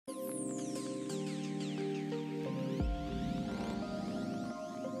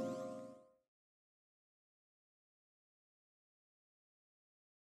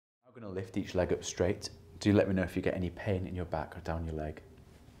I'm going to lift each leg up straight. Do let me know if you get any pain in your back or down your leg.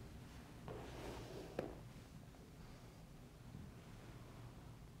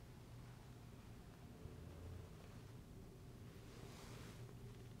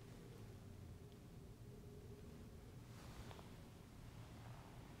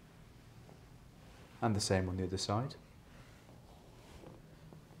 And the same on the other side.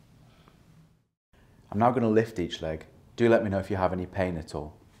 I'm now going to lift each leg. Do let me know if you have any pain at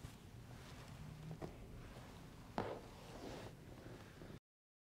all.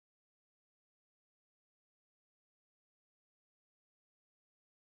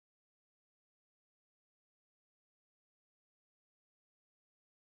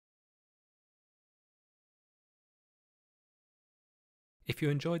 If you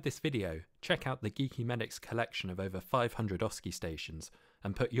enjoyed this video, check out the Geeky Medics collection of over 500 OSCE stations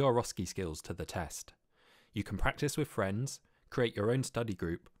and put your OSCE skills to the test. You can practice with friends, create your own study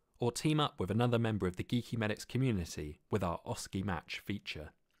group, or team up with another member of the Geeky Medics community with our OSCE Match feature.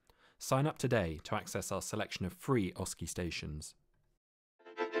 Sign up today to access our selection of free OSCE stations.